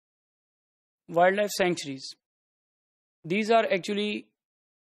Wildlife sanctuaries. These are actually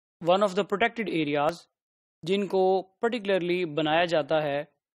one of the protected areas जिनको particularly बनाया जाता है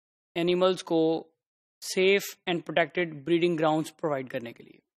animals को safe and protected breeding grounds provide करने के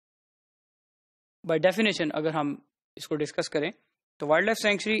लिए. By definition अगर हम इसको discuss करें तो wildlife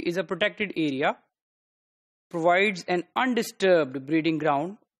sanctuary is a protected area provides an undisturbed breeding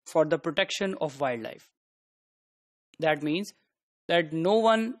ground for the protection of wildlife. That means that no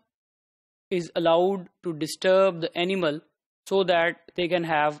one is allowed to disturb the animal so that they can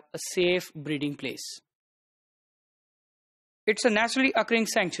have a safe breeding place. It's a naturally occurring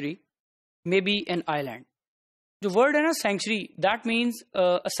sanctuary, maybe an island. जो word है ना sanctuary, that means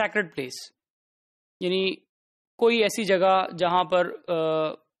a sacred place. यानी कोई ऐसी जगह जहाँ पर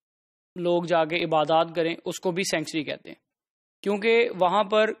लोग जाके इबादत करें उसको भी सेंचुरी कहते हैं, क्योंकि वहाँ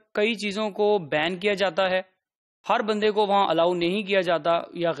पर कई चीज़ों को बैन किया जाता है. हर बंदे को वहाँ अलाउ नहीं किया जाता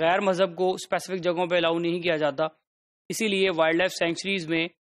या गैर मज़हब को स्पेसिफिक जगहों पे अलाउ नहीं किया जाता. इसीलिए वाइल्ड लाइफ सेंचुरीज़ में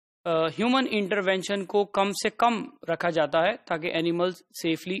ह्यूमन इंटरवेंशन को कम से कम रखा जाता है ताकि एनिमल्स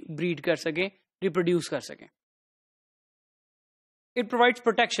सेफली ब्रीड कर सकें, रिप्रोड्यूस कर सकें. It provides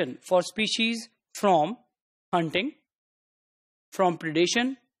protection for species from hunting, from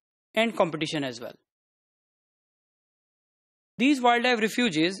predation and competition as well. These wildlife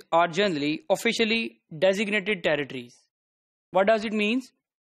refuges are generally officially designated territories. What does it mean?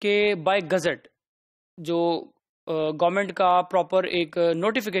 कि by gazette जो government का proper एक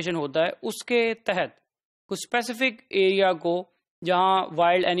notification होता है उसके तहत कुछ स्पेसिफिक एरिया को जहाँ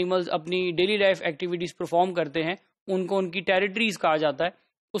वाइल्ड एनिमल्स अपनी डेली लाइफ एक्टिविटीज़ परफॉर्म करते हैं उनको उनकी टेरिटरीज कहा जाता है.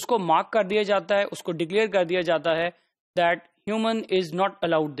 उसको मार्क कर दिया जाता है, उसको डिक्लेयर कर दिया जाता है that human is not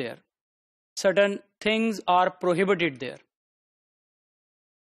allowed there. Certain things are prohibited there.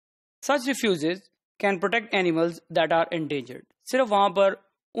 Such refuges can protect animals that are endangered. सिर्फ वहाँ पर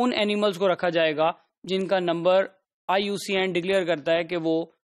उन एनिमल्स को रखा जाएगा जिनका नंबर IUCN डिक्लेयर करता है कि वो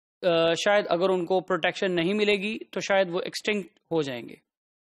शायद अगर उनको प्रोटेक्शन नहीं मिलेगी तो शायद वो एक्सटिंक्ट हो जाएंगे.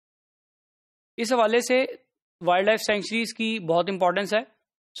 इस हवाले से वाइल्ड लाइफ सेंचुरीज की बहुत इंपॉर्टेंस है.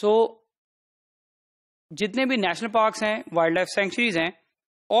 सो जितने भी नेशनल पार्क्स हैं, वाइल्ड लाइफ सेंचुरीज हैं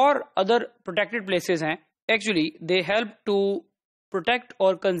और अदर प्रोटेक्टेड प्लेसेस हैं, actually they help to protect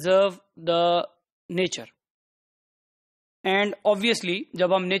और conserve the nature. And obviously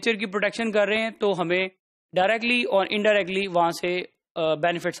जब हम नेचर की प्रोटेक्शन कर रहे हैं तो हमें डायरेक्टली और इनडायरेक्टली वहां से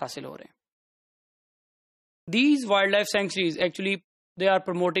बेनिफिट्स हासिल हो रहे हैं. These wild life sanctuaries actually they are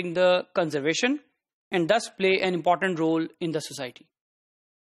promoting the conservation and दस play an important role in the society.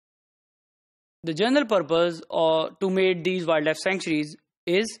 The general purpose to make these wildlife sanctuaries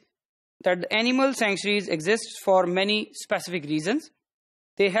is that the animal sanctuaries exist for many specific reasons.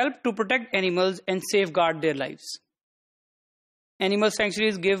 They help to protect animals and safeguard their lives. Animal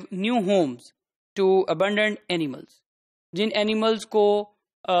sanctuaries give new homes to abandoned animals. Jin animals को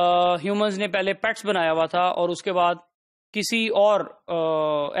humans ने पहले pets बनाया हुआ था और उसके बाद किसी और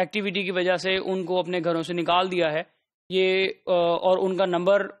activity की वजह से उनको अपने घरों से निकाल दिया है, ये और उनका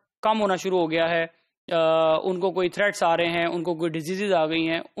नंबर कम होना शुरू हो गया है, उनको कोई थ्रेट्स आ रहे हैं, उनको कोई डिजीजेज आ गई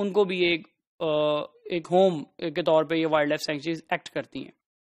हैं, उनको भी एक होम के तौर पे ये वाइल्ड लाइफ सेंचुरीज एक्ट करती हैं.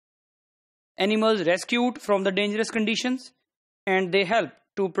 Animals rescued from the dangerous conditions and they help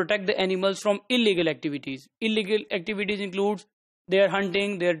to protect the animals from illegal activities. Illegal activities includes there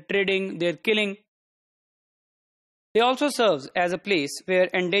hunting, there trading, there killing. They also serves as a place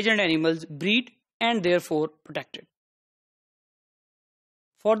where endangered animals breed and therefore protected.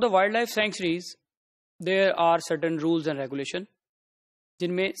 For the wildlife sanctuaries, there are certain rules and regulations.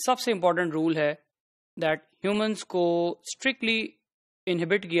 जिनमें सबसे important rule है that humans को strictly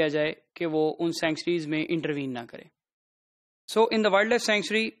inhibit किया जाए कि वो उन sanctuaries में intervene ना करें. So in the wildlife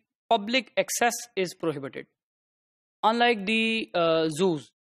sanctuary, public access is prohibited. Unlike the zoos,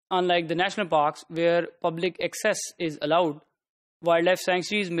 unlike the national parks where public access is allowed, wildlife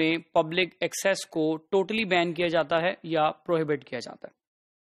sanctuaries में public access को totally ban किया जाता है या prohibit किया जाता है.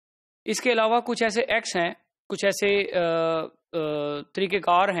 इसके अलावा कुछ ऐसे एक्ट्स हैं, कुछ ऐसे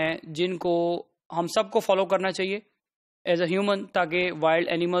तरीक़ेकार हैं जिनको हम सबको फॉलो करना चाहिए एज अ ह्यूमन ताकि वाइल्ड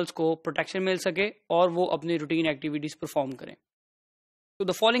एनिमल्स को प्रोटेक्शन मिल सके और वो अपनी रूटीन एक्टिविटीज़ परफॉर्म करें. तो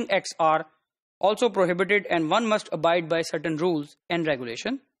the following acts are also prohibited and one must abide by certain rules and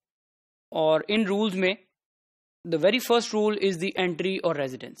regulation. और इन रूल्स में the very first rule is the entry और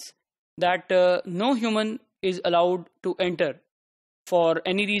residence, that no human is allowed to enter for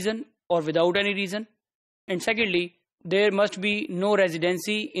any reason or without any reason. And secondly, there must be no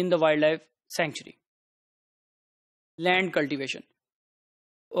residency in the wildlife sanctuary. Land cultivation.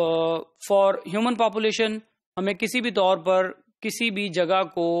 For human population, हमें किसी भी तौर पर किसी भी जगह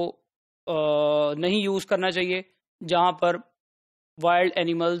को नहीं यूज़ करना चाहिए जहाँ पर वाइल्ड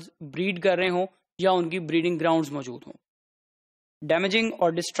एनिमल्स ब्रीड कर रहे हों या उनकी ब्रीडिंग ग्राउंड्स मौजूद हों। डैमेजिंग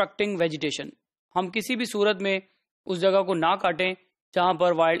और डिस्ट्रक्टिंग वेजिटेशन, हम किसी भी सूरत में उस जगह को ना काटें जहाँ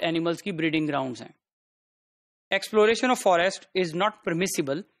पर वाइल्ड एनिमल्स की ब्रीडिंग ग्राउंड्स हैं। Exploration of forest is not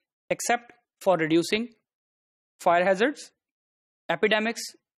permissible except for reducing fire hazards, epidemics,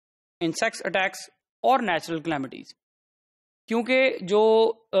 insects attacks और नेचुरल क्लैमिटीज़। क्योंकि जो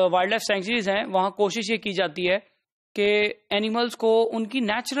वाइल्ड लाइफ सेंचुरीज हैं वहाँ कोशिश ये की जाती है कि एनिमल्स को उनकी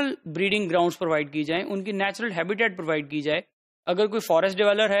नेचुरल ब्रीडिंग ग्राउंड्स प्रोवाइड की जाएं, उनकी नेचुरल हैबिटेट प्रोवाइड की जाए। अगर कोई फॉरेस्ट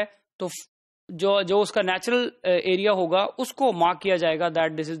डेवलपर है तो जो जो उसका नेचुरल एरिया होगा उसको मार्क किया जाएगा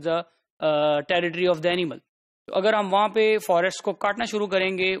that this is the territory of the animal. तो अगर हम वहाँ पे फॉरेस्ट को काटना शुरू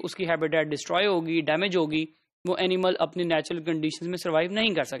करेंगे, उसकी हैबिटेट डिस्ट्रॉय होगी, डैमेज होगी, वो एनिमल अपनी नेचुरल कंडीशंस में सर्वाइव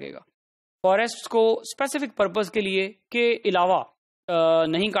नहीं कर सकेगा। फॉरेस्ट को स्पेसिफिक पर्पस के लिए के अलावा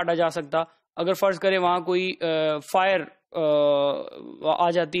नहीं काटा जा सकता। अगर फर्ज करें वहाँ कोई फायर आ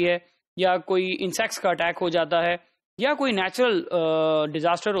जाती है या कोई इंसेक्ट्स का अटैक हो जाता है या कोई नेचुरल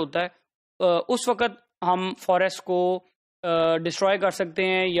डिजास्टर होता है, उस वक्त हम फॉरेस्ट को डिस्ट्रॉय कर सकते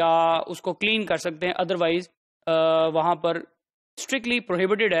हैं या उसको क्लीन कर सकते हैं। अदरवाइज वहाँ पर स्ट्रिक्टली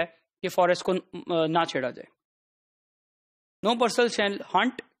प्रोहिबिटेड है कि फॉरेस्ट को ना छेड़ा जाए। No person shall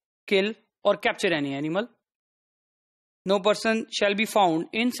Hunt, kill or capture any animal. No person shall be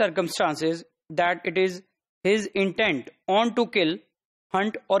found in circumstances that it is his intent on to kill,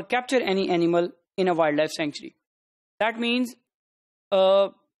 hunt or capture any animal in a wildlife sanctuary. That means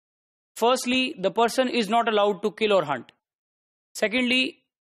firstly the person is not allowed to kill or hunt. Secondly,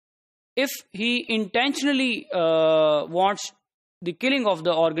 if he intentionally wants the killing of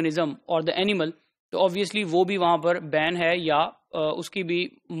the organism or the animal, तो obviously वो भी वहाँ पर ban है या उसकी भी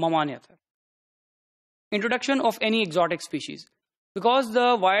ममानियत है। Introduction of any exotic species, because the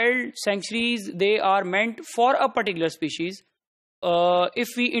wild sanctuaries, they are meant for a particular species.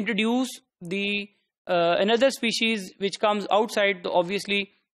 If we introduce the another species which comes outside, तो obviously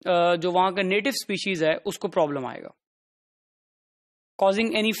जो वहाँ का native species है उसको problem आएगा।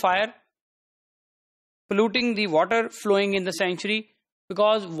 Causing any fire, polluting the water flowing in the sanctuary,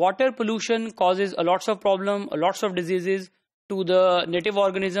 because water pollution causes a lots of problem, a lots of diseases to the native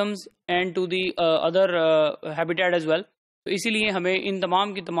organisms and to the other habitat as well. तो इसीलिए हमें इन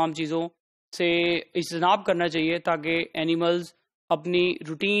तमाम की तमाम चीज़ों से इज्तनाब करना चाहिए ताकि एनिमल्स अपनी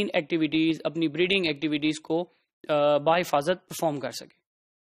रूटीन एक्टिविटीज़, अपनी ब्रीडिंग एक्टिविटीज़ को बाहिफाजत परफॉर्म कर सके।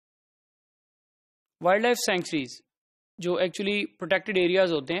 वाइल्ड लाइफ सेंचुरीज जो एक्चुअली प्रोटेक्टेड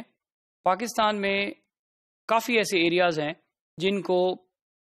एरियाज़ होते हैं, पाकिस्तान में काफ़ी ऐसे एरियाज़ हैं जिनको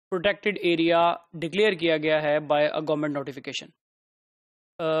प्रोटेक्टेड एरिया डिक्लेयर किया गया है बाय अ गवर्नमेंट नोटिफिकेशन।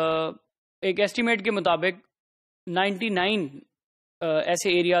 एक एस्टिमेट के मुताबिक 99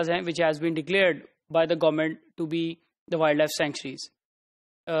 ऐसे एरियाज़ हैं which has been declared by the government to be the wild life sanctuaries,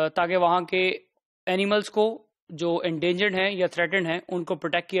 ताकि वहाँ के एनिमल्स को जो एंडेंजर्ड हैं या थ्रेटेंड हैं उनको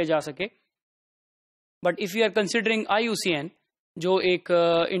प्रोटेक्ट किया जा सके। But if you are considering IUCN, जो एक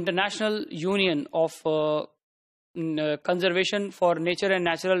international union of conservation for nature and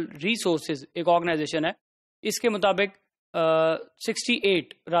natural resources एक ऑर्गेनाइजेशन है, इसके मुताबिक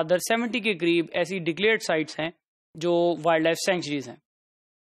 68 रादर 70 के करीब ऐसी डिक्लेयर्ड साइट्स हैं जो वाइल्ड लाइफ सेंचुरीज हैं।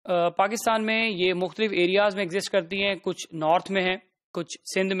 पाकिस्तान में ये मुख्तलिफ एरियाज़ में एग्जिस्ट करती हैं, कुछ नॉर्थ में हैं, कुछ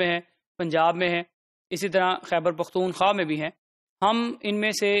सिंध में है, पंजाब में है, इसी तरह खैबर पख्तूनख्वा में भी हैं। हम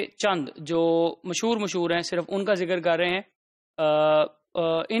इनमें से चंद जो मशहूर हैं सिर्फ उनका जिक्र कर रहे हैं।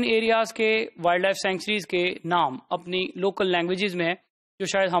 इन एरियाज़ के वाइल्ड लाइफ सेंचुरीज़ के नाम अपनी लोकल लैंग्वेजेस में है जो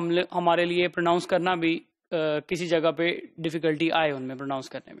शायद हमारे लिए प्रोनाउंस करना भी किसी जगह पे डिफ़िकल्टी आए उनमें प्रोनाउंस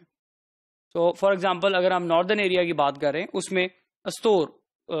करने में। सो फॉर एग्जांपल अगर हम नॉर्दर्न एरिया की बात करें, उसमें अस्तोर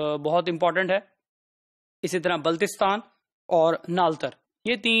बहुत इंपॉर्टेंट है, इसी तरह बल्तिस्तान और नालतर,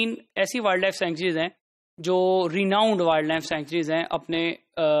 ये 3 ऐसी वाइल्ड लाइफ सेंचुरीज़ हैं जो रिनाउंड वाइल्ड लाइफ सेंचुरीज़ हैं अपने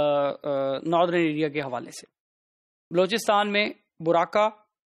नॉर्दर्न एरिया के हवाले से। बलोचिस्तान में बुराका,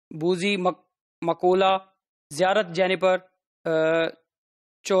 बूजी मकोला, ज़ियारत जैनिपर,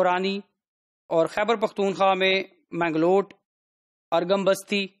 चौरानी, और खैबर पख्तूनख्वा में मैंगलोट, अरगम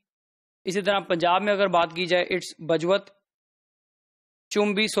बस्ती। इसी तरह पंजाब में अगर बात की जाए, इट्स बजवत,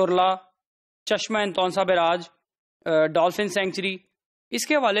 चुम्बी सुरला, चश्मा एंड तौनसा बैराज, डॉल्फिन सेंचुरी।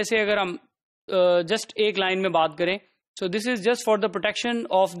 इसके हवाले से अगर हम जस्ट एक लाइन में बात करें, so this is just for the protection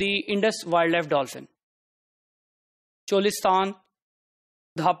of the Indus wild life dolphin. Cholistan,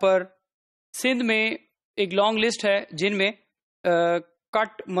 धापर, Sindh में एक लॉन्ग लिस्ट है जिनमें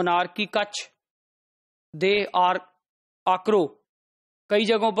cut, monarchy, Kutch, they are आक्रो, कई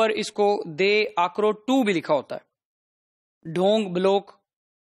जगहों पर इसको दे आक्रो 2 भी लिखा होता है, ढोंग, block,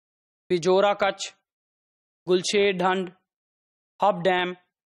 पिजोरा Kutch, Gulsher ढंड, hub dam,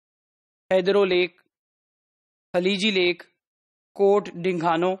 हैदरो lake, खलीजी lake, coat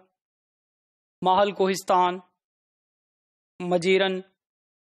डिंघानो, माहल कोहिस्तान, मजीरन,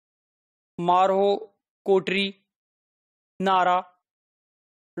 मारहो कोटरी, नारा,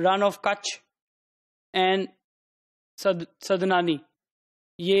 run of Kutch and Sadnani.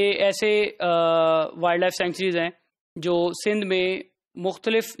 ये ऐसे वाइल्ड लाइफ सेंचुरीज हैं जो सिंध में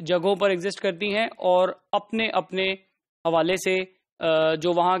मुख्तलिफ जगहों पर एग्जिस्ट करती हैं और अपने अपने हवाले से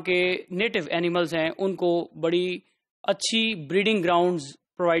जो वहाँ के नेटिव एनिमल्स हैं उनको बड़ी अच्छी ब्रीडिंग ग्राउंड्स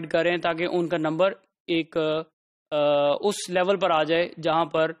प्रोवाइड करें ताकि उनका नंबर एक उस लेवल पर आ जाए जहाँ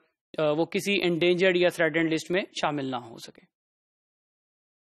पर वो किसी एंडेंजर्ड या थ्रेटेंड लिस्ट में शामिल ना हो सके।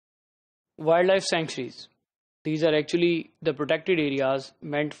 Wild life sanctuaries, these are actually the protected areas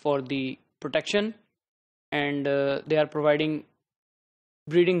meant for the protection, and they are providing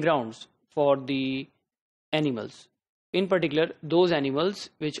breeding grounds for the animals, in particular those animals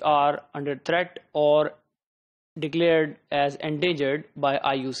which are under threat or declared as endangered by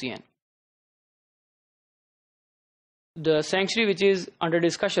IUCN. The sanctuary which is under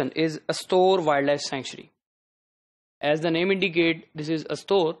discussion is Astor Wildlife Sanctuary. As the name indicates, this is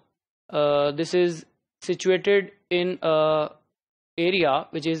Astor. This is situated in a area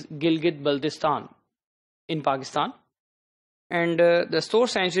which is Gilgit-Baltistan in Pakistan, and the Astor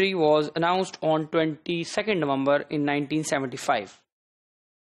Sanctuary was announced on 22nd November in 1975.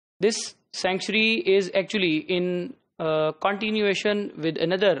 This sanctuary is actually in continuation with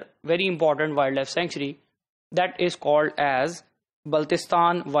another very important wildlife sanctuary that is called as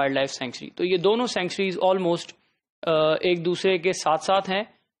Baltistan Wildlife Sanctuary. तो ये दोनों sanctuaries almost एक दूसरे के साथ साथ हैं,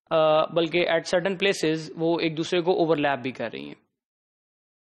 बल्कि एट सर्टन प्लेसेस वो एक दूसरे को ओवरलैप भी कर रही हैं।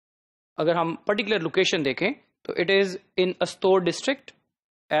 अगर हम पर्टिकुलर लोकेशन देखें तो it is in Astore district.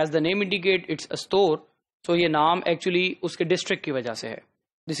 As the name indicate it's Astore, सो ये नाम एक्चुअली उसके डिस्ट्रिक्ट की वजह से है।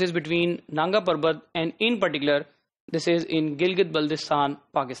 दिस इज़ बिटवीन नांगा पर्वत and in particular this is in Gilgit Baltistan,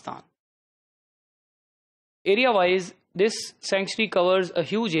 Pakistan. Area wise this century covers a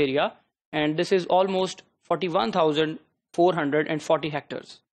huge area and this is almost 41,440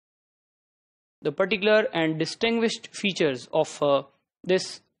 hectares. The particular and distinguished features of this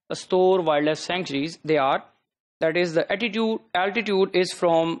Astor Wildlife Sanctuaries, they are, that is the altitude is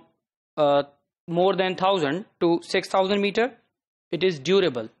from more than 1,000 to 6,000 meter. It is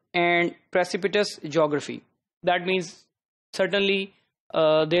durable and precipitous geography. That means certainly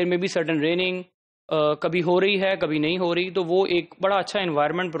there may be certain raining, कभी हो रही है कभी नहीं हो रही, तो वो एक बड़ा अच्छा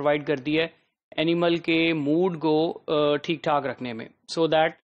environment provide करती है एनिमल के मूड को ठीक ठाक रखने में, so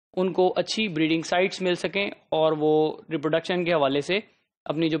that उनको अच्छी ब्रीडिंग साइट्स मिल सकें और वो रिप्रोडक्शन के हवाले से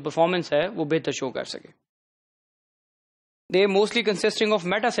अपनी जो परफॉर्मेंस है वो बेहतर शो कर सके। They mostly consisting of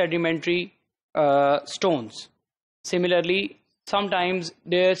Meta sedimentary stones. Similarly sometimes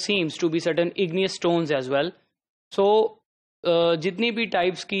there seems to be certain igneous stones as well. सो जितनी भी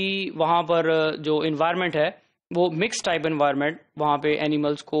टाइप्स की वहाँ पर जो इन्वायरमेंट है वो मिक्स टाइप इन्वायरमेंट वहाँ पे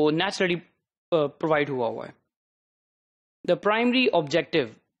एनिमल्स को नेचुरली प्रोवाइड हुआ है। The primary objective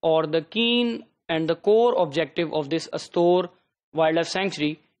or the keen and the core objective of this Astor Wildlife Sanctuary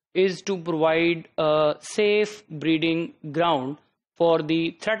is to provide a safe breeding ground for the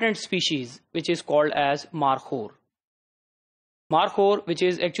threatened species which is called as markhor. Markhor, which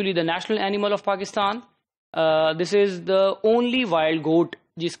is actually the national animal of Pakistan. This is the only wild goat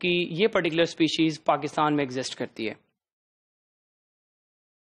जिसकी ये particular species Pakistan में exist करती है।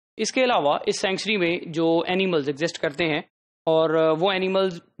 इसके अलावा इस sanctuary में जो animals exist करते हैं और वो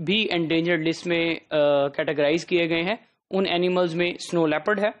एनिमल्स भी एंडेंजर्ड लिस्ट में कैटेगराइज किए गए हैं। उन एनिमल्स में स्नो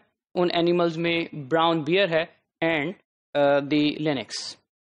लेपर्ड है, उन एनिमल्स में ब्राउन बियर है and the Linux.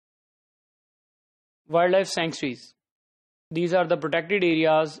 Wild life sanctuaries, these are the protected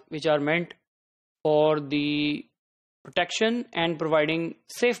areas which are meant for the protection and providing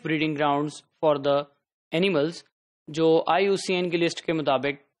safe breeding grounds for the animals जो IUCN की list के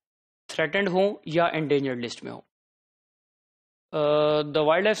मुताबिक threatened हों या endangered list में हो। The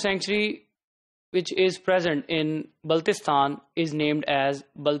wildlife sanctuary which is present in Baltistan is named as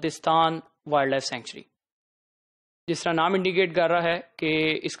Baltistan Wildlife Sanctuary. जिस तरह नाम इंडिकेट कर रहा है कि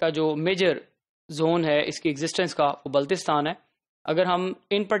इसका जो मेजर जोन है इसकी एग्जिस्टेंस का वो बल्तिस्तान है। अगर हम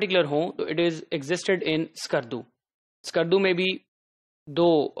इन पर्टिकुलर हों तो it is existed in Skardu. Skardu में भी दो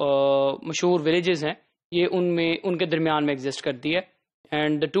मशहूर विलेजेस हैं, ये उनमें उनके दरमियान में एग्जिस्ट करती है।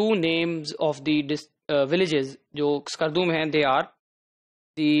 And the two names of the villages जो स्कर्दू में हैं, they are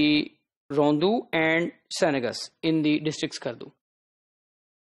the Rondu and Senegas in the district Skardu.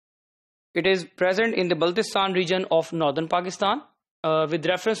 It is present in the Baltistan region of northern Pakistan with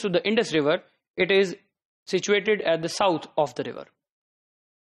reference to the Indus River, it is situated at the south of the river.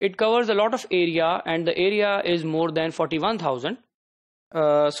 It covers a lot of area, and the area is more than 41,000.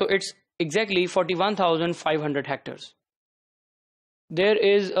 So it's exactly 41,500 hectares. There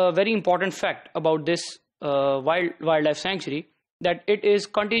is a very important fact about this wildlife sanctuary, that it is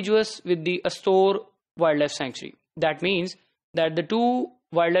contiguous with the Astor Wildlife Sanctuary. That means that the two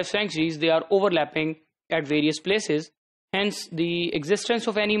wildlife sanctuaries, they are overlapping at various places. Hence, the existence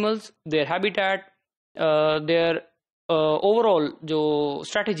of animals, their habitat, their overall जो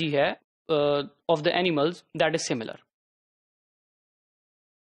strategy है of the animals, that is similar.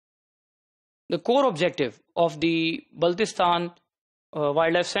 The core objective of the Baltistan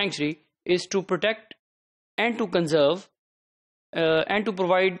Wildlife Sanctuary is to protect and to conserve and to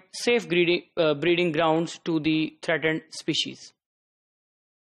provide safe breeding grounds to the threatened species.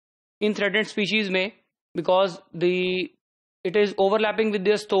 In threatened species में, because it is overlapping with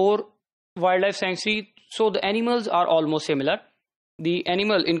the Astor Wildlife Sanctuary, so the animals are almost similar. The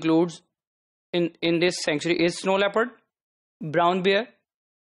animal includes in this sanctuary is snow leopard, brown bear,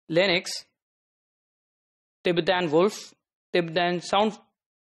 lynx, Tibetan wolf, Tibetan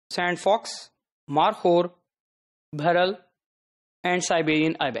sand fox, markhor, bharal, and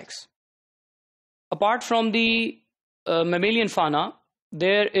Siberian ibex. Apart from the mammalian fauna,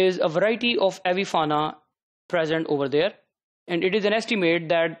 there is a variety of avifauna present over there, and it is an estimate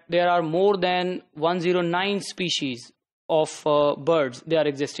that there are more than 109 species of birds they are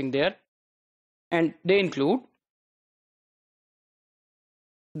existing there, and they include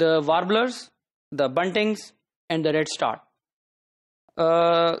the warblers, the buntings, and the redstart.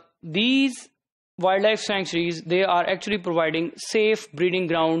 These wildlife sanctuaries, they are actually providing safe breeding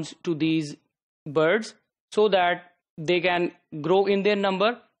grounds to these birds so that they can grow in their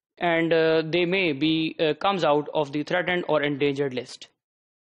number, and they may be comes out of the threatened or endangered list.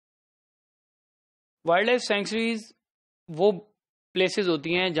 Wildlife sanctuaries वो places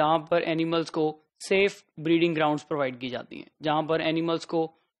होती हैं जहाँ पर animals को safe breeding grounds provide की जाती हैं, जहाँ पर animals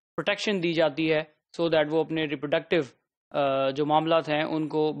को protection दी जाती है so that वो अपने reproductive जो मामलात हैं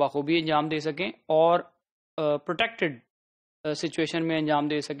उनको बखूबी अंजाम दे सकें और protected situation में अंजाम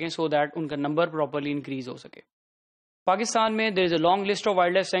दे सकें so that उनका number properly increase हो सके. Pakistan में there is a long list of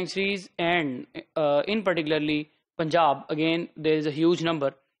wildlife sanctuaries, and in particularly Punjab again there is a huge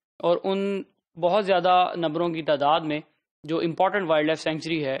number, और उन बहुत ज़्यादा नंबरों की तादाद में जो important wildlife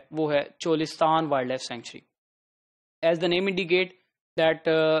sanctuary है वो है Cholistan Wildlife Sanctuary. As the name indicate that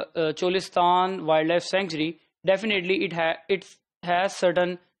Cholistan Wildlife Sanctuary, definitely it has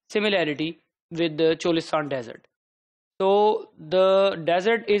certain similarity with the Cholistan Desert. So the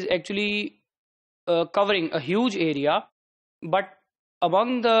desert is actually covering a huge area, but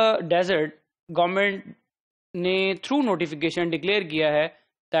among the desert, government ने through notification declare किया है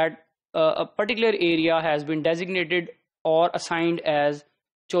that a particular area has been designated or assigned as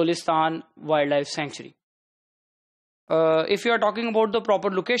Cholistan Wildlife Sanctuary. If you are talking about the proper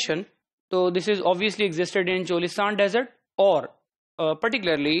location, so this is obviously existed in Cholistan Desert, or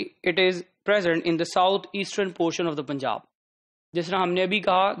particularly it is present in the southeastern portion of the Punjab. जिस तरह हमने अभी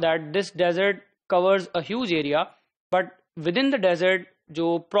कहा that this desert covers a huge area, but within the desert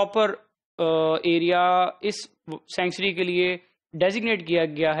जो proper area इस sanctuary के लिए designate किया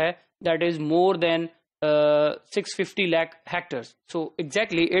गया है, that is more than 650 lakh hectares. So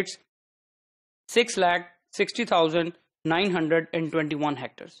exactly it's 6,60,921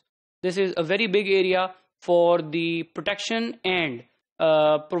 hectares. This is a very big area for the protection and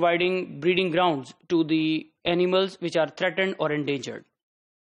providing breeding grounds to the animals which are threatened or endangered.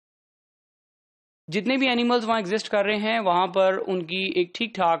 जितने भी animals वहाँ exist कर रहे हैं वहाँ पर उनकी एक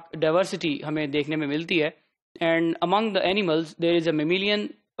ठीक ठाक डाइवर्सिटी हमें देखने में मिलती है. And among the animals there is a mammalian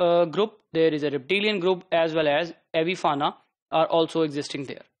group, there is a reptilian group as well as एविफाना are also existing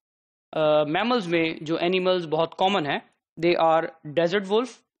there. Mammals में जो एनिमल्स बहुत कॉमन है दे आर डेजर्ट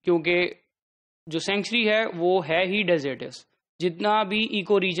वुल्फ, क्योंकि जो सेंचुरी है वो है ही डेजर्टस. जितना भी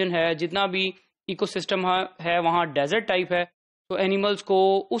इको रीजन है, जितना भी इकोसिस्टम है वहाँ डेजर्ट टाइप है, तो एनिमल्स को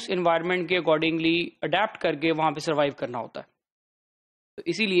उस एनवायरनमेंट के अकॉर्डिंगली अडेप्ट करके वहाँ पे सर्वाइव करना होता है. तो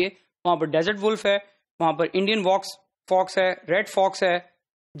इसीलिए वहाँ पर डेजर्ट वुल्फ है, वहाँ पर इंडियन फॉक्स है, रेड फॉक्स है,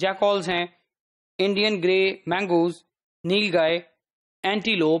 जैकॉल्स हैं, इंडियन ग्रे मैंगोज, नील गाय,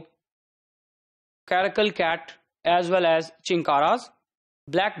 antelope, Caracal ket as well as chinkaras,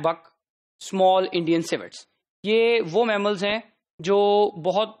 black buck, small Indian civets. ये वो मैमल्स हैं जो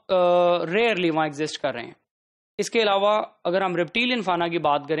बहुत रेयरली वहाँ एग्जिस्ट कर रहे हैं. इसके अलावा अगर हम रेप्टिलियन फाना की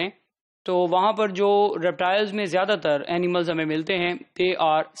बात करें तो वहाँ पर जो रेप्टाइल्स में ज़्यादातर एनिमल्स हमें मिलते हैं they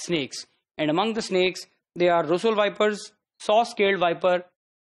are snacks, and among the snakes they are रोसल wipers, saw-scaled viper,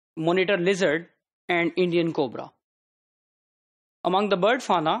 monitor lizard, and Indian cobra. Among the bird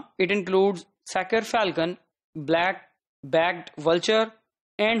fauna, it includes saker falcon, black-backed vulture,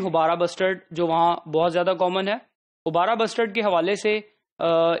 and hubara bustard, जो वहाँ बहुत ज़्यादा common है. hubara bustard के हवाले से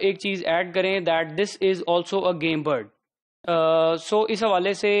एक चीज़ add करें that this is also a game bird. सो इस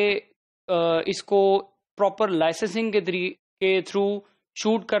हवाले से इसको प्रॉपर लाइसेंसिंग के थ्रू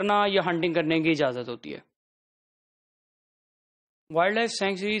शूट करना या हंटिंग करने की इजाज़त होती है. वाइल्ड लाइफ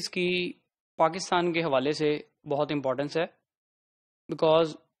सेंचुरीज की पाकिस्तान के हवाले से बहुत इंपॉर्टेंस है,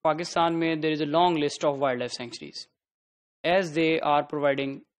 बिकॉज पाकिस्तान में there is a long list of wild life sanctuaries as they are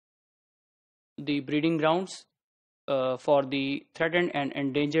providing the breeding grounds for the threatened and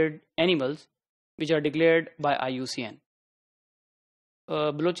endangered animals which are declared by IUCN.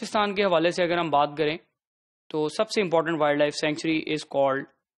 Balochistan के हवाले से अगर हम बात करें तो सबसे important wild life sanctuary is called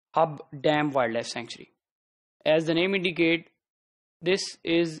hub dam wild life sanctuary. As the name indicate, this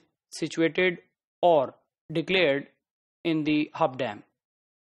is situated or declared in the hub dam.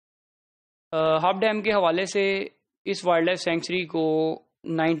 Hub dam के हवाले से इस वाइल्ड लाइफ सेंचुरी को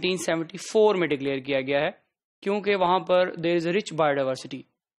 1974 में डिक्लेयर किया गया है, क्योंकि वहाँ पर there is a rich biodiversity.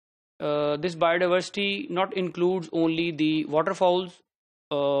 This biodiversity not includes only the waterfowls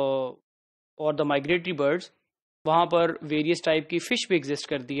और द माइग्रेटरी बर्ड्स. वहाँ पर वेरियस टाइप की फ़िश भी एग्जिस्ट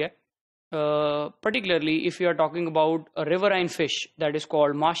करती है. Particularly if you are talking about a riverine fish that is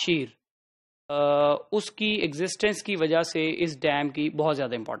called माशीर, उसकी existence की वजह से इस डैम की बहुत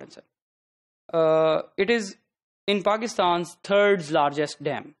ज़्यादा इंपॉर्टेंस है. It is in Pakistan third largest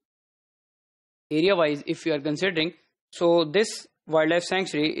dam area wise if you are considering. So this wild life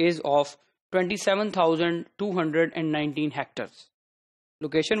sanctuary is of 27,219 hectares.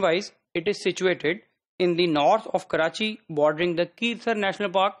 Location wise it is situated in the north of Karachi bordering the कीरथर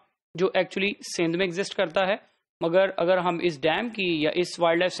national park, जो actually Sindh में exist करता है, मगर अगर हम इस dam की या इस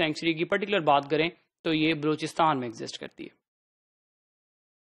वाइल्ड लाइफ सेंचुरी की पर्टिकुलर बात करें तो ये बलूचिस्तान में एग्जिस्ट करती है.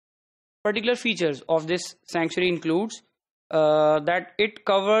 Particular features of this century includes that it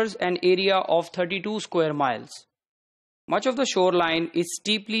covers an area of 32 square miles. Much of the shore line is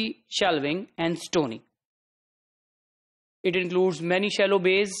steeply shelving and stony. It includes many shallow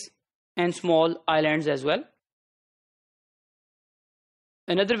beige and small islands as well.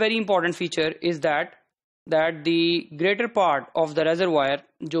 Another very important feature is that the greater part of the reservoir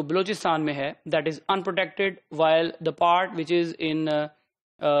जो बलूचिस्तान में है, that is unprotected, while the part which is in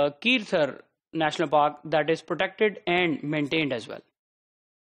Kirthar National Park, that is protected and maintained as well.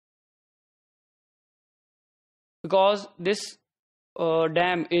 Because this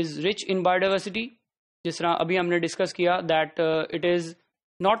dam is rich in biodiversity, जिस तरह अभी हमने discuss किया, that it is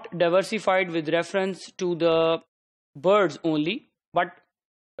not diversified with reference to the birds only, but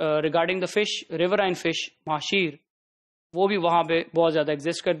regarding the fish, riverine fish माशीर, वो भी वहाँ पे बहुत ज़्यादा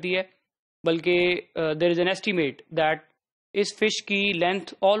एग्जिस्ट करती है. बल्कि there is an estimate that इस फिश की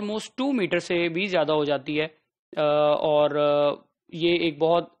लेंथ ऑलमोस्ट 2 मीटर से भी ज़्यादा हो जाती है. और ये एक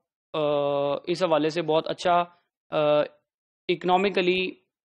बहुत इस हवाले से बहुत अच्छा इकोनॉमिकली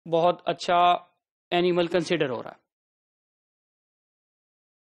बहुत अच्छा एनिमल कंसिडर हो रहा है.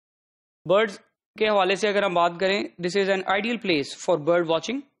 बर्ड्स के हवाले से अगर हम बात करें, this is an ideal place for bird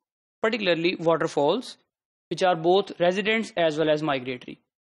watching, particularly waterfalls, which are both residents as well as migratory.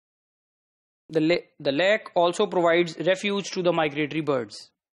 The lake also provides refuge to the migratory birds.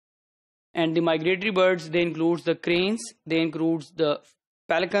 And the migratory birds, they include the cranes, they include the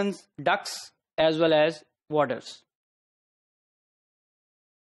pelicans, ducks, as well as waders.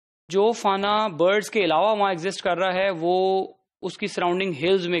 जो फाना birds के अलावा वहाँ exist कर रहा है, वो उसकी सराउंडिंग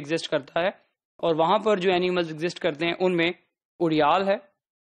हिल्स में एग्जिस्ट करता है. और वहाँ पर जो एनिमल्स एग्जिस्ट करते हैं उनमें उड़ियाल है,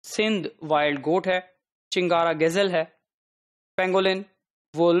 सिंध वाइल्ड गोट है, चिंगारा गेजल है, pangolin,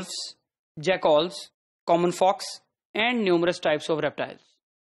 wolves, जैकॉल्स, common fox and numerous types of reptiles.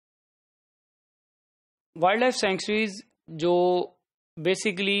 Wild life sanctuaries जो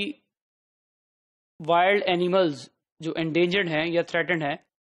बेसिकली वाइल्ड एनिमल्स जो एंडेंजर्ड हैं या थ्रेटेंड हैं,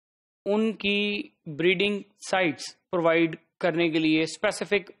 उनकी ब्रीडिंग साइट्स प्रोवाइड करने के लिए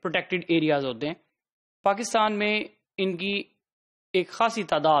स्पेसिफिक प्रोटेक्टेड एरियाज होते हैं. पाकिस्तान में इनकी एक खासी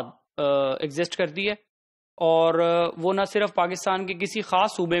तादाद एग्जिस्ट करती है, और वो ना सिर्फ पाकिस्तान के किसी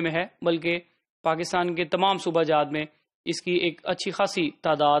ख़ास सूबे में है, बल्कि पाकिस्तान के तमाम सूबा जात में इसकी एक अच्छी खासी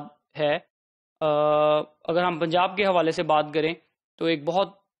तादाद है. अगर हम पंजाब के हवाले से बात करें तो एक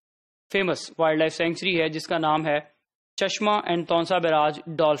बहुत फेमस वाइल्ड लाइफ सेंचुरी है जिसका नाम है चश्मा and तौंसा barrage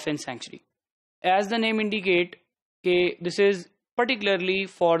dolphin century. As the name indicate के this is particularly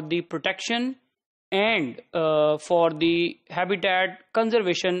for the protection and for the habitat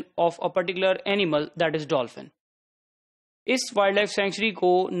conservation of a particular animal, that is dolphin. इस वाइल्ड लाइफ सेंचुरी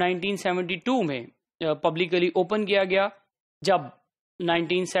को 1972 में publicly open किया गया, जब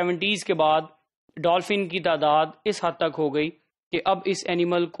 1970s के बाद dolphin की तादाद इस हद तक हो गई कि अब इस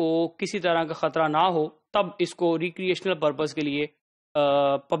एनिमल को किसी तरह का ख़तरा ना हो, तब इसको रिक्रिएशनल पर्पस के लिए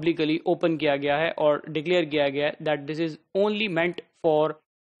पब्लिकली ओपन किया गया है और डिक्लेयर किया गया है that this is only meant for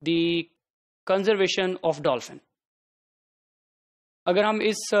the conservation of dolphin. अगर हम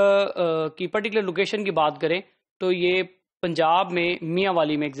इस की पर्टिकुलर लोकेशन की बात करें तो ये पंजाब में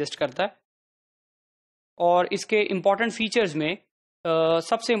मियाँवाली में एग्जिस्ट करता है, और इसके इम्पॉर्टेंट फीचर्स में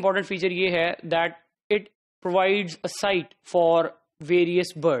सबसे इम्पॉर्टेंट फीचर ये है that it provides a site for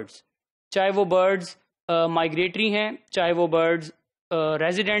various birds, चाहे वो बर्ड्स माइग्रेटरी हैं, चाहे वो बर्ड्स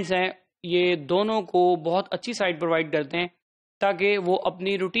रेजिडेंट्स हैं, ये दोनों को बहुत अच्छी साइट प्रोवाइड करते हैं ताकि वो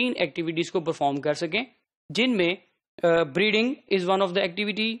अपनी रूटीन एक्टिविटीज़ को परफॉर्म कर सकें, जिनमें breeding is one of the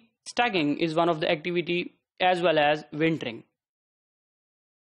activity, स्टैगिंग is one of the activity, as well as wintering.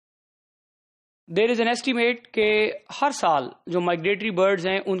 There is an estimate के हर साल जो माइग्रेटरी बर्ड्स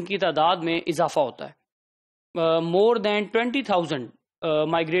हैं उनकी तादाद में इजाफा होता है। More than 20,000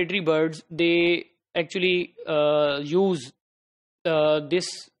 migratory birds they actually use this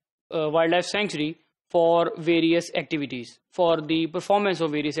wild life sanctuary for various activities, for the performance of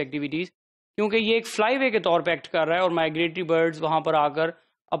various activities, क्योंकि ये एक फ्लाईवे के तौर पे एक्ट कर रहा है और माइग्रेटरी बर्ड्स वहाँ पर आकर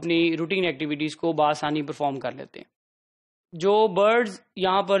अपनी रूटीन एक्टिविटीज़ को बआसानी परफॉर्म कर लेते हैं। जो बर्ड्स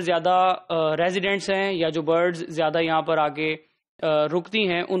यहाँ पर ज़्यादा रेजिडेंट्स हैं या जो बर्ड्स ज़्यादा यहाँ पर आके रुकती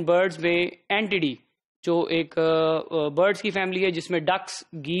हैं, उन बर्ड्स में एंटिडी जो एक बर्ड्स की फैमिली है जिसमें डक्स,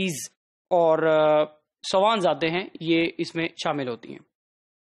 गीज और सवान्स आते हैं, ये इसमें शामिल होती हैं।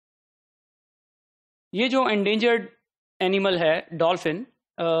 ये जो एंडेंजर्ड एनिमल है डॉल्फिन,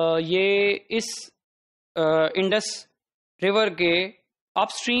 ये इस इंडस रिवर के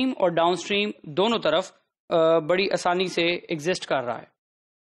अपस्ट्रीम और डाउनस्ट्रीम दोनों तरफ बड़ी आसानी से एग्जिस्ट कर रहा है।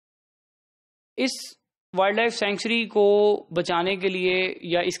 इस वाइल्ड लाइफ सेंचुरी को बचाने के लिए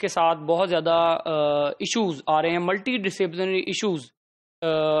या इसके साथ बहुत ज़्यादा इश्यूज आ रहे हैं, मल्टी डिसिप्लिनरी इश्यूज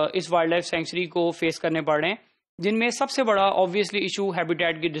इस वाइल्ड लाइफ सेंचुरी को फेस करने पड़ रहे हैं, जिनमें सबसे बड़ा ऑब्वियसली इशू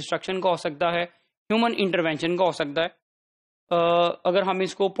हैबिटेट की डिस्ट्रक्शन का हो सकता है, ह्यूमन इंटरवेंशन का हो सकता है। अगर हम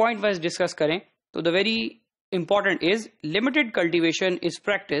इसको पॉइंट वाइज डिस्कस करें तो the very important is limited cultivation is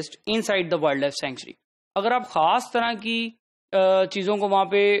practised inside the wild life sanctuary. अगर आप ख़ास तरह की चीज़ों को वहाँ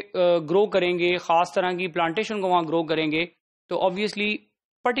पे ग्रो करेंगे, ख़ास तरह की प्लांटेशन को वहाँ ग्रो करेंगे, तो ऑब्वियसली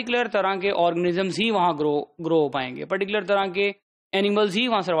पर्टिकुलर तरह के ऑर्गेनिजम्स ही वहाँ ग्रो हो पाएंगे, पर्टिकुलर तरह के एनिमल्स ही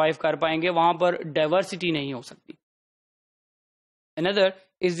वहाँ सर्वाइव कर पाएंगे, वहाँ पर डाइवर्सिटी नहीं हो सकती। Another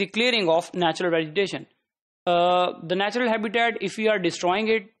is the clearing of natural vegetation. The natural habitat if you are destroying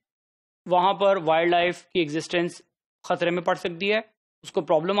it, वहाँ पर वाइल्ड लाइफ की एग्जिस्टेंस ख़तरे में पड़ सकती है, उसको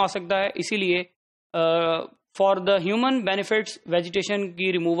प्रॉब्लम आ सकता है। इसीलिए for the human benefits vegetation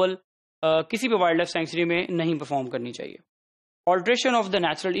की रिमूवल किसी भी वाइल्ड लाइफ सेंचुरी में नहीं परफॉर्म करनी चाहिए। Alteration of the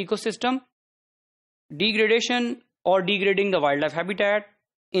natural ecosystem, degradation और degrading the wild life habitat,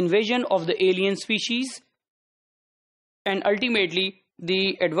 invasion of the alien species and ultimately the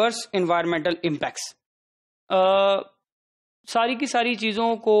adverse environmental impacts. सारी की सारी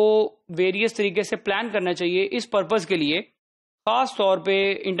चीज़ों को वेरियस तरीके से प्लान करना चाहिए। इस पर्पज़ के लिए ख़ास तौर पे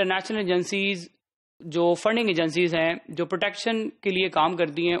इंटरनेशनल एजेंसीज़, जो फंडिंग एजेंसीज़ हैं, जो प्रोटेक्शन के लिए काम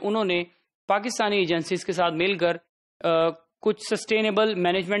करती हैं, उन्होंने पाकिस्तानी एजेंसीज़ के साथ मिलकर कुछ सस्टेनेबल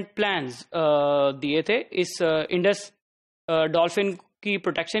मैनेजमेंट प्लान्स दिए थे इस इंडस डॉल्फिन की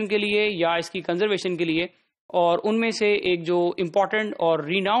प्रोटेक्शन के लिए या इसकी कंजर्वेशन के लिए, और उनमें से एक जो इम्पॉर्टेंट और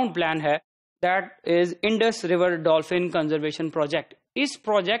रिनाउंड प्लान है that is Indus river dolphin conservation project. इस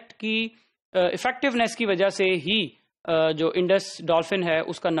प्रोजेक्ट की इफेक्टिवनेस की वजह से ही जो इंडस डॉल्फिन है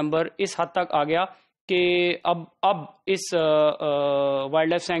उसका नंबर इस हद तक आ गया कि अब इस वाइल्ड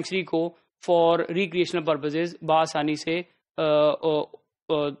लाइफ सेंचुरी को फॉर रिक्रिएशनल पर्पसेस बआसानी से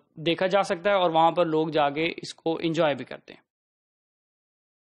देखा जा सकता है और वहाँ पर लोग जाके इसको एंजॉय भी करते हैं।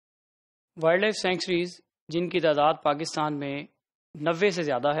 वाइल्ड लाइफ सेंचुरीज जिनकी तादाद पाकिस्तान में 90 से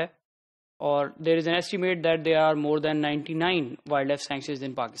ज़्यादा है, और there is an estimate that they are more than 99 wild life sanctuaries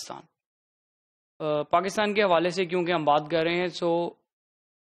इन पाकिस्तान। पाकिस्तान के हवाले से क्योंकि हम बात कर रहे हैं, सो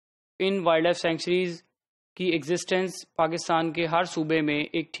इन वाइल्ड लाइफ सेंचुरीज की एग्जिस्टेंस पाकिस्तान के हर सूबे में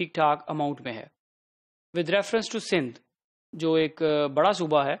एक ठीक ठाक अमाउंट में है। विद रेफरेंस टू सिंध, जो एक बड़ा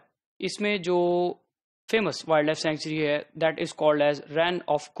सूबा है, इसमें जो फेमस वाइल्ड लाइफ सेंचुरी है that is called as ran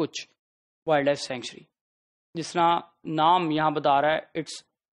off कुछ वाइल्ड लाइफ सेंचुरी। जिस तरह नाम यहाँ बता रहा है, इट्स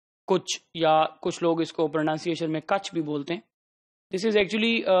कुछ, या कुछ लोग इसको प्रोनाउंसिएशन में कच्छ भी बोलते हैं। This is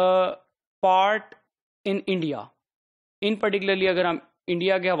actually part in India. In particularly अगर हम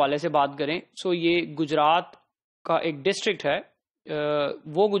इंडिया के हवाले से बात करें, सो ये गुजरात का एक डिस्ट्रिक्ट है,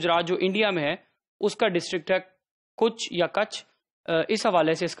 वो गुजरात जो इंडिया में है उसका डिस्ट्रिक्ट है कुछ या कच्छ, इस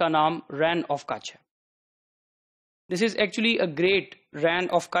हवाले से इसका नाम रैन ऑफ कच्छ है। This is actually a great ran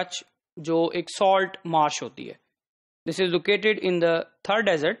off Kutch जो एक सॉल्ट मार्श होती है। This is located in the थर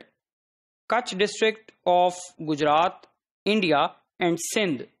desert, Kutch district of Gujarat, India and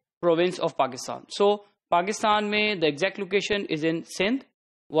Sindh province of Pakistan. सो पाकिस्तान में the exact location is in Sindh,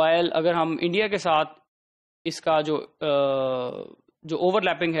 while अगर हम इंडिया के साथ इसका जो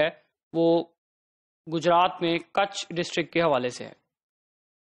ओवरलैपिंग है वो गुजरात में कच्छ डिस्ट्रिक्ट के हवाले से है।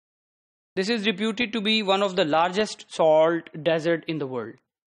 This is reputed to be one of the largest salt desert in the world,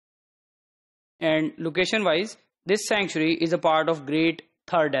 and location wise this sanctuary is a part of great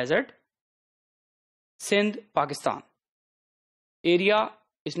थर डेजर्ट, सिंध, पाकिस्तान। एरिया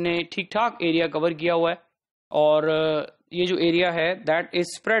इसने ठीक ठाक एरिया कवर किया हुआ है, और ये जो एरिया है that is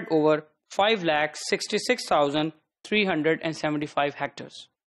spread over 5,66,375 hectares.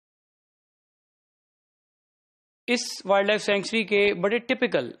 इस वाइल्ड लाइफ सेंचुरी के बड़े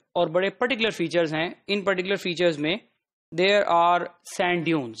टिपिकल और बड़े पर्टिकुलर फीचर्स हैं। इन पर्टिकुलर फीचर्स में देयर आर सैंड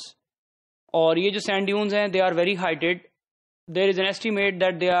ड्यून्स, और ये जो सैंड ड्यून्स हैं they are very heighted. There is an estimate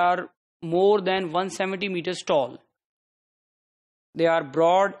that they are more than 170 meters tall. They are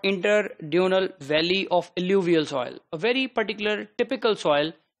broad interdunal valley of alluvial soil, a very particular typical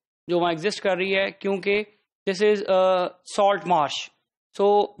soil जो वहाँ exist कर रही है, क्योंकि this is a salt marsh. So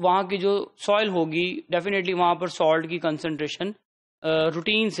वहाँ की जो soil होगी definitely वहाँ पर salt की concentration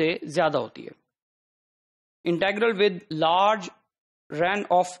routine से ज़्यादा होती है। Integral with large run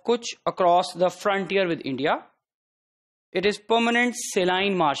of Kutch across the frontier with India. It is permanent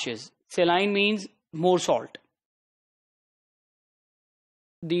saline marshes. Saline means more salt.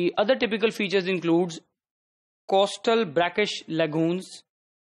 The other typical features includes coastal brackish lagoons,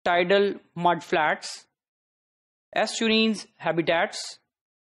 tidal mud flats, estuarines habitats.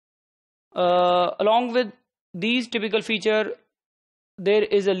 Along with these typical feature, there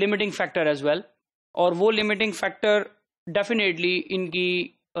is a limiting factor as well, और वो limiting factor definitely इनकी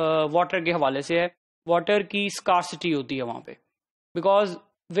water के हवाले से है। water की scarcity होती है वहाँ पे, because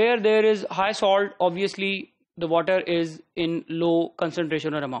where there is high salt, obviously the water is in low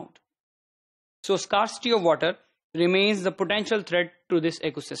concentration or amount. So scarcity of water remains the potential threat to this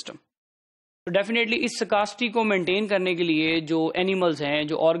ecosystem. So definitely इस scarcity को maintain करने के लिए जो animals हैं,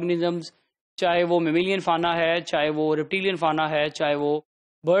 जो organisms, चाहे वो mammalian fauna है, चाहे वो reptilian fauna है, चाहे वो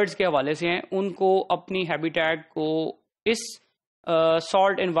birds के हवाले से हैं, उनको अपनी habitat को इस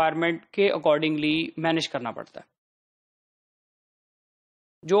salt environment के accordingly manage करना पड़ता है।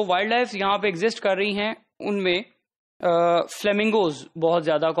 जो वाइल्ड लाइफ यहाँ पे एग्जिस्ट कर रही हैं उनमें फ्लेमिंगोज बहुत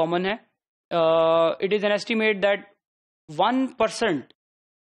ज़्यादा कॉमन है। It is an estimate that 1%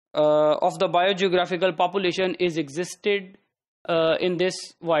 of the biogeographical population is existed in this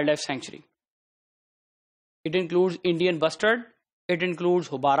wildlife sanctuary. It includes Indian bustard, it includes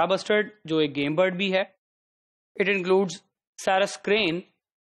Hobara bustard जो एक game bird भी है, it includes Sarus crane,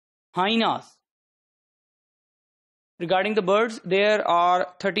 hyenas. Regarding the birds, there are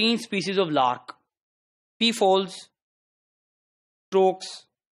 13 species of lark, peafoals, storks,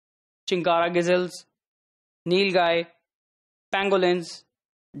 chinkara gazelles, nilgai, pangolins,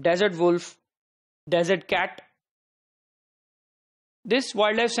 desert wolf, desert cat. This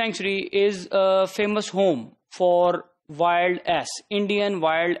wildlife sanctuary is a famous home for wild ass. Indian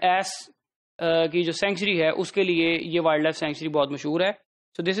wild ass की जो sanctuary है उसके लिए ये wildlife sanctuary बहुत मशहूर है.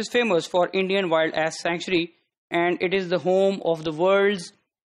 So this is famous for Indian wild ass sanctuary, and it is the home of the world's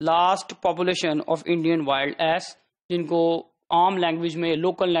last population of Indian wild ass, जिनको आम लैंग्वेज में,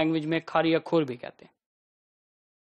 लोकल लैंग्वेज में खारिया खुर भी कहते हैं.